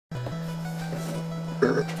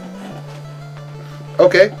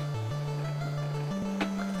Okay.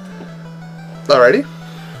 Alrighty.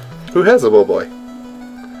 Who has a boy?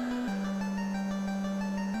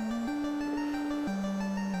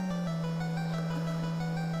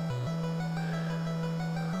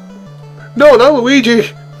 No, not Luigi!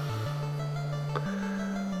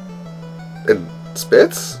 And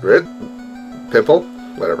Spitz? Right? Pimple?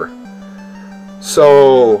 Whatever.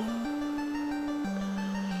 So...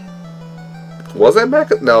 Was that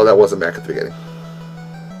Mac? No, that wasn't Mac at the beginning.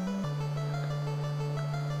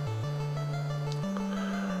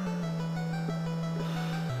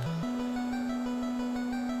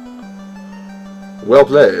 Well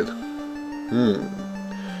played.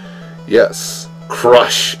 Yes.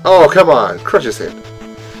 Crush. Oh, come on. Crush his hand.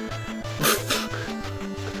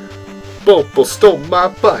 Bobo stole my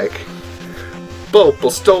bike. Bobo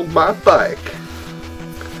stole my bike.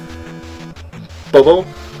 Bobo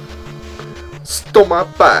stole my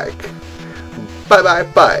bike. Bye-bye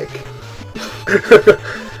bike.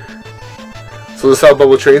 So this is how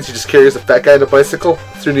Bobo trains? He just carries a fat guy on a bicycle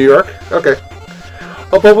through New York? Okay.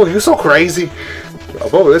 Oh, Bobo, you're so crazy. Oh,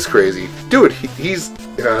 Bobo is crazy. Dude, he's...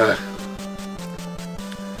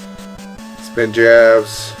 spin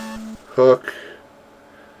jabs. Hook.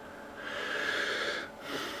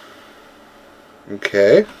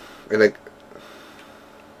 Okay. And I...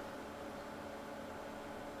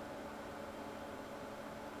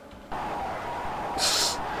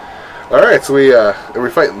 Alright, so are we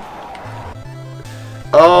fighting?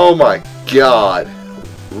 Oh my god.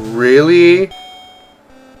 Really?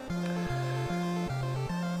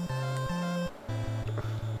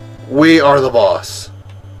 We are the boss.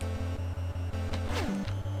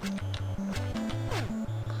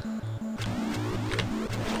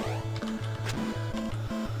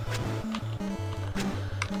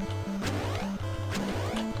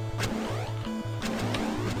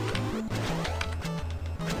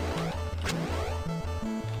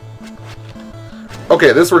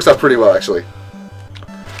 Okay, this works out pretty well, actually.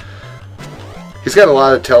 He's got a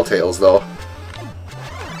lot of telltales, though.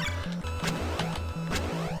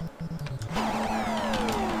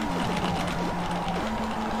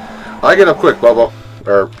 I get up quick, Bobo.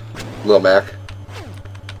 Or Lil Mac.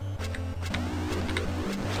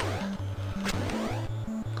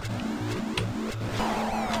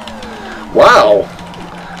 Wow!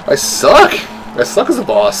 I suck! I suck as a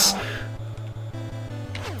boss.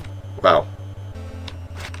 Wow.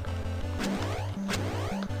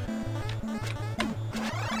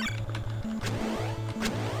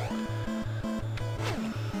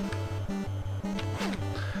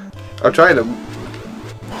 I'm trying to...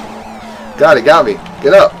 God, it got me.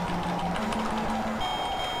 Get up.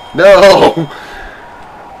 No!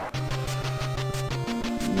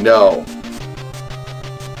 No.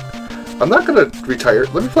 I'm not gonna retire.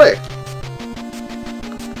 Let me play.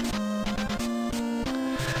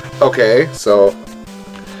 Okay, so...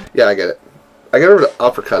 Yeah, I get it. I gotta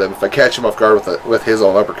uppercut him if I catch him off guard with his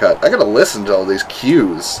own uppercut. I gotta listen to all these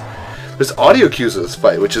cues. There's audio cues of this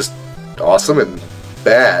fight, which is awesome and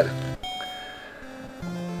bad.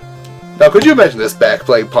 Now, could you imagine this back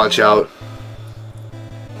playing Punch Out?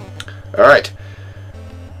 Alright.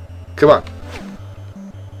 Come on.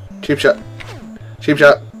 Cheap shot. Cheap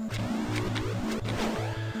shot.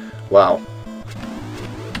 Wow.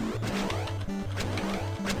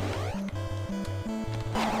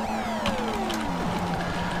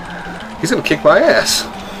 He's gonna kick my ass.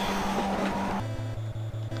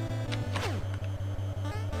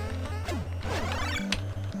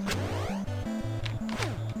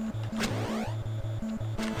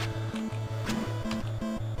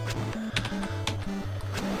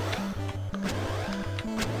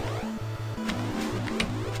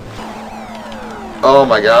 Oh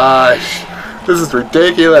my gosh, this is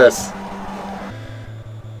ridiculous.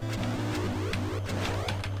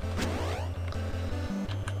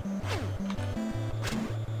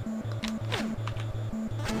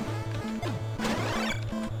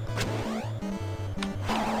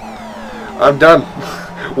 I'm done.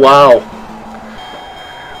 Wow.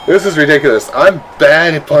 This is ridiculous. I'm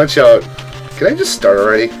bad at Punch Out. Can I just start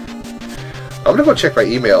already? I'm gonna go check my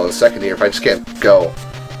email in a second here if I just can't go.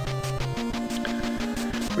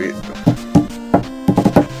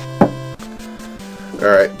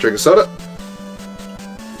 Alright, drink a soda.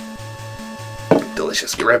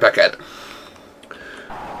 Delicious. Get right back at it.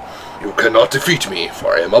 You cannot defeat me,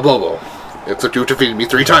 for I am Abobo. Except you defeated me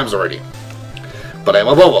 3 times already. But I am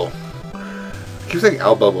Abobo. I keep saying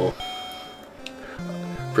Abobo.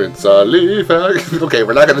 Prince Ali. Okay,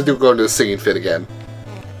 we're not going to go into a singing fit again.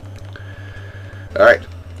 Alright.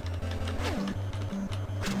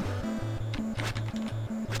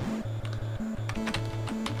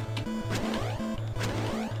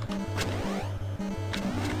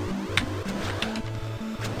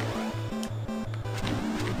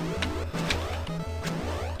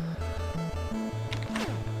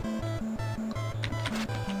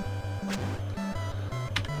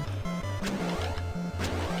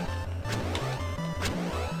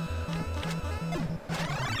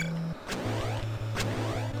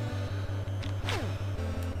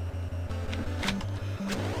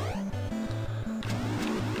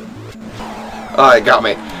 Ah, it got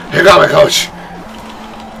me. It got me, coach.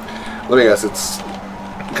 Let me guess, it's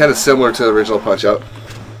kind of similar to the original Punch-Out.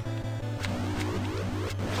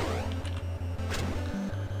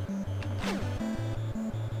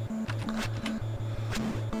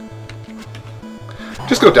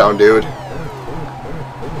 Just go down, dude.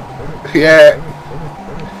 Yeah.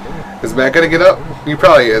 Is Matt gonna get up? He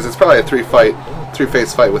probably is. It's probably a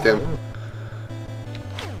three-phase fight with him.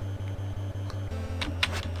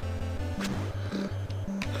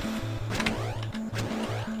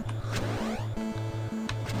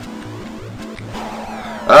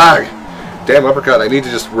 Ah! Damn uppercut. I need to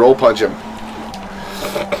just roll punch him.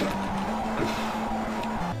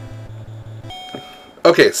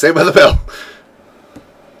 Okay, Saved by the Bell.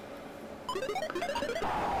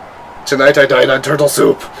 Tonight I dine on turtle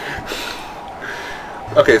soup.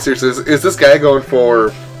 Okay, seriously, is this guy going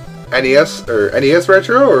for NES or NES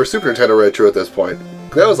Retro or Super Nintendo Retro at this point?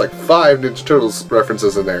 That was like 5 Ninja Turtles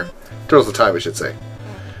references in there. Turtles of Time, I should say.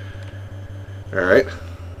 Alright.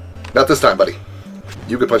 Not this time, buddy.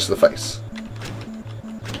 You can punch in the face.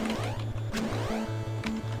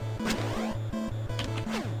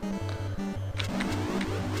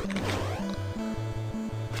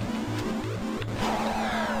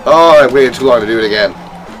 Oh, I waited too long to do it again.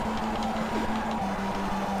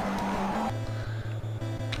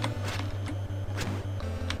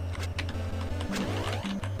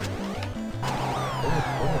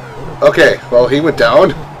 Okay, well, he went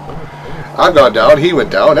down. I've gone down, he went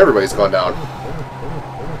down, everybody's gone down.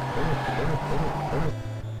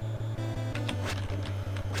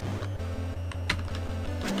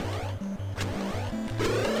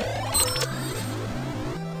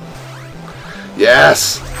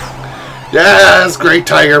 Yes! Yes! Great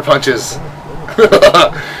Tiger punches!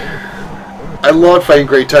 I loved fighting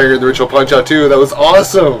Great Tiger in the original Punch-Out too. That was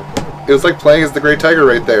awesome! It was like playing as the Great Tiger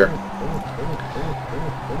right there.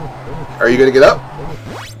 Are you gonna get up?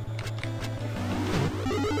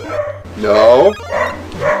 No.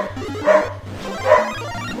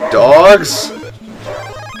 Dogs?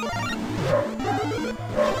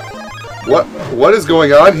 What is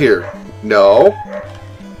going on here? No.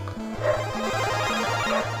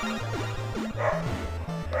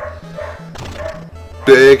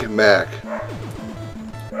 Big Mac.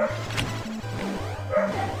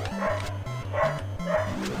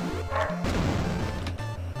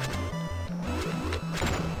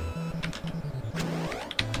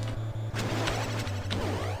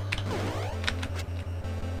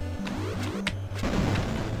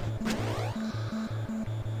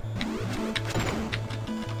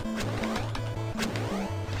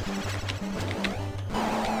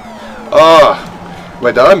 Am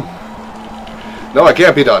I done? No, I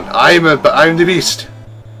can't be done. I'm the beast.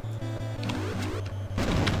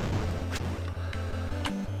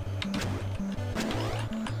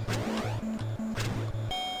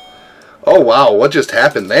 Oh wow, what just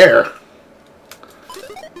happened there?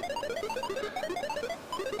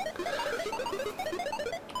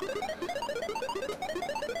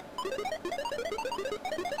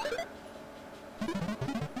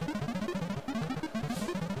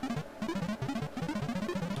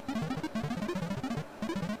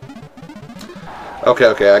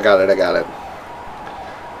 Okay, I got it.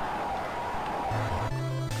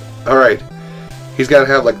 Alright. He's got to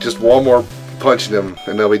have like just one more punch in him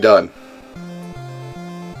and they'll be done.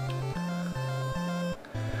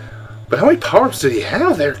 But how many power-ups did he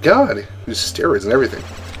have there? God, just steroids and everything.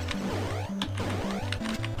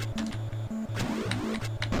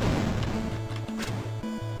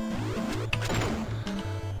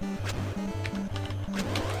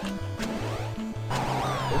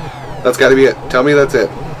 That's gotta be it. Tell me that's it.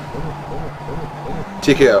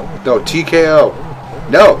 TKO. No, TKO.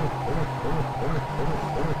 No!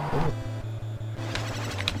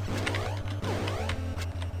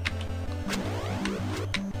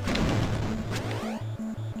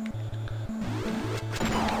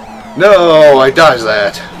 No, I dodged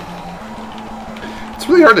that. It's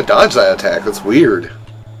really hard to dodge that attack. That's weird.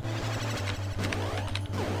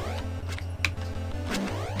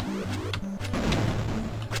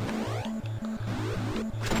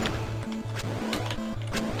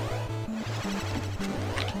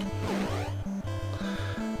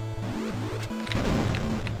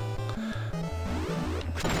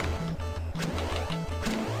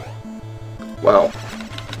 Wow.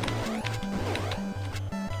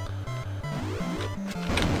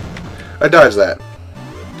 I dodged that.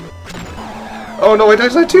 Oh no, I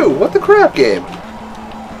dodged that too! What the crap, game?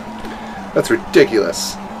 That's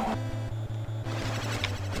ridiculous.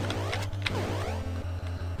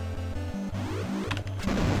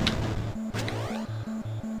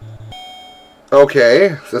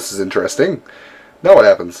 Okay, this is interesting. Now what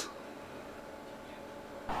happens?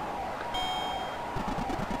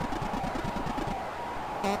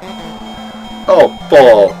 Oh,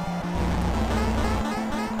 bull.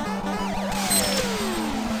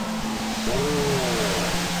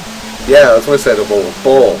 Yeah, that's what I said, a bull.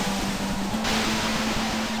 Bull.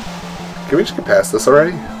 Can we just get past this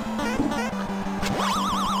already?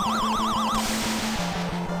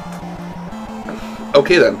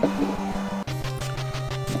 Okay then.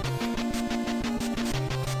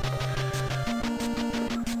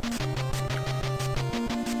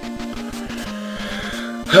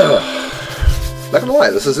 Not gonna lie,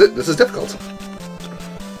 this is it. This is difficult.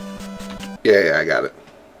 Yeah, I got it.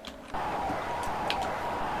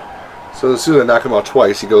 So as soon as I knock him out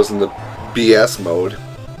twice, he goes into BS mode.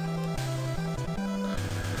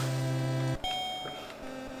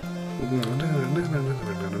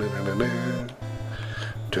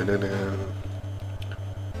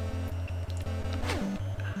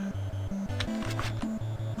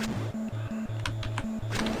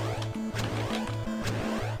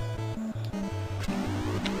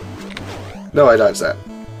 No, I dodged that.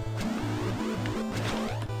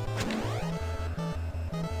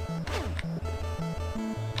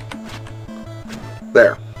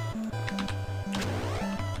 There.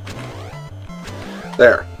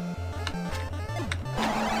 There.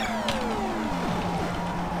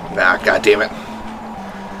 Ah, god damn it.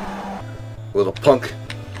 Little punk.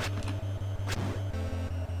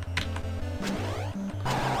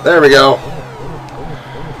 There we go.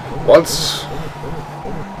 Once.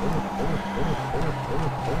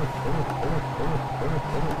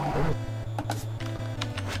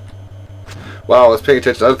 Wow, I was paying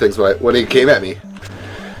attention to other things when he came at me.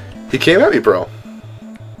 He came at me, bro.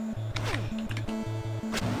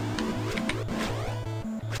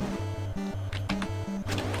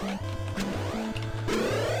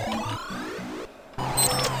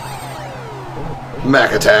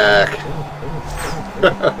 Mac attack.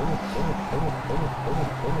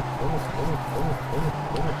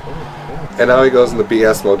 And now he goes into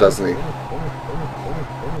BS mode, doesn't he?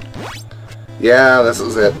 Yeah, this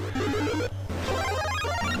is it.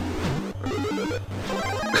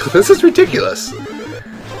 This is ridiculous.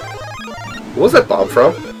 What was that bomb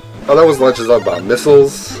from? Oh, that was Lunch's other bomb.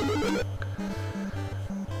 Missiles.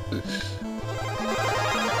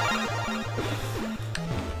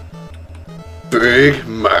 Big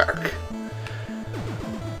Mac.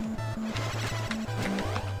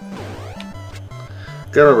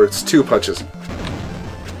 Gotta remember, it's 2 punches.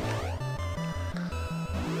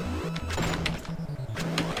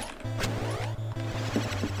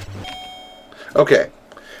 Okay.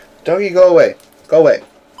 Doggy, go away. Go away.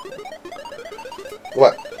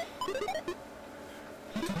 What?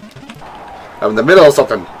 I'm in the middle of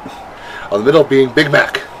something. I'm in the middle of being Big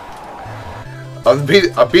Mac. I'm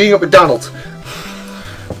being a McDonald's.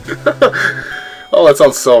 Oh, that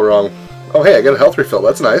sounds so wrong. Oh, hey, I got a health refill.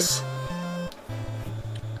 That's nice.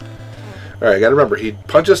 Alright, I gotta remember, he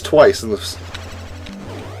punches twice in the...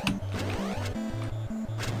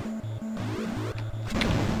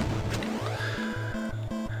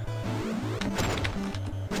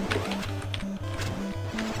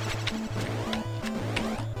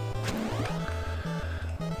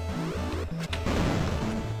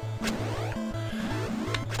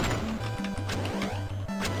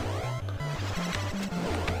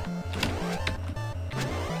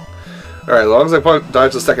 Alright, as long as I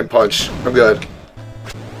dodge the second punch, I'm good.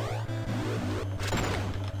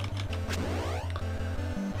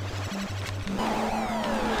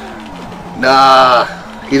 Nah,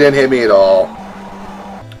 he didn't hit me at all.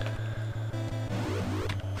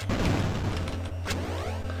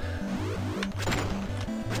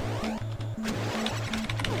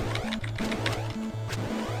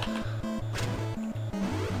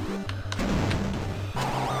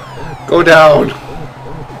 Go down.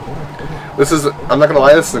 This is, I'm not gonna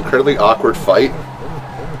lie, this is an incredibly awkward fight.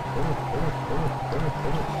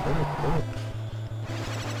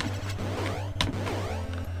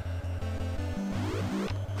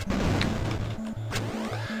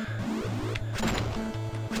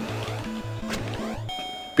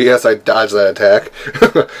 BS, I dodged that attack.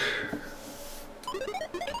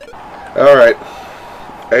 Alright.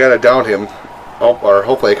 I gotta down him. Oh, or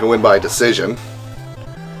hopefully I can win by decision.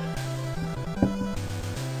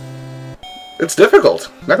 It's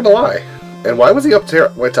difficult, not gonna lie. And why was he up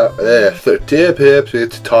there? Wait,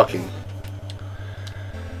 it's talking.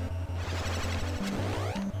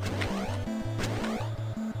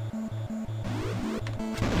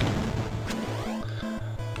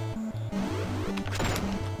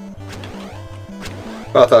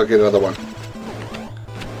 I thought I'd get another one.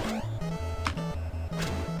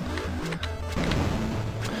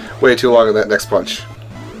 way too long in that next punch.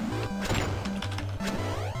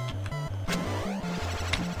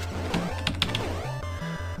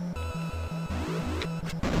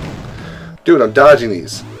 Dude, I'm dodging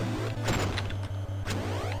these.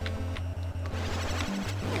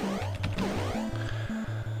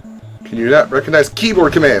 Can you not recognize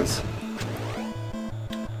keyboard commands?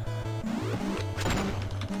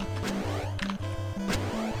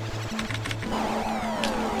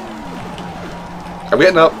 I'm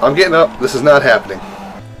getting up. I'm getting up. This is not happening.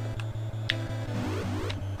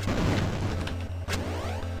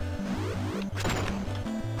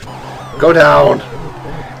 Go down.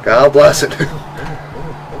 God bless it.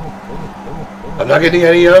 I'm not getting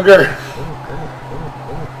any younger.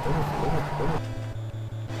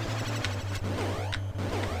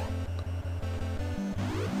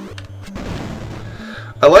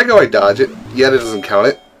 I like how I dodge it, yet it doesn't count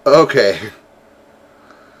it. Okay.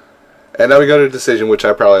 And now we go to a decision, which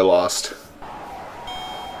I probably lost.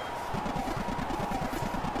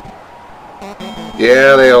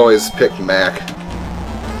 Yeah, they always pick Mac.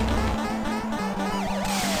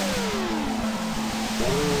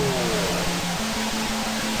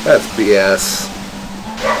 That's BS.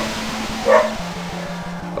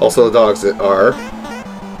 Also the dogs that are.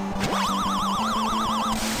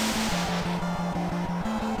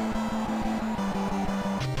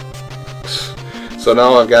 So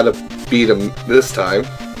now I've got to beat him this time.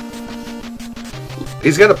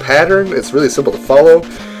 He's got a pattern, it's really simple to follow,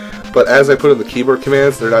 but as I put in the keyboard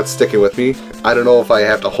commands, they're not sticking with me. I don't know if I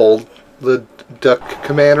have to hold the duck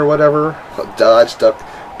command or whatever. Dodge, duck,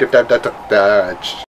 dip, duck, duck, duck, dodge.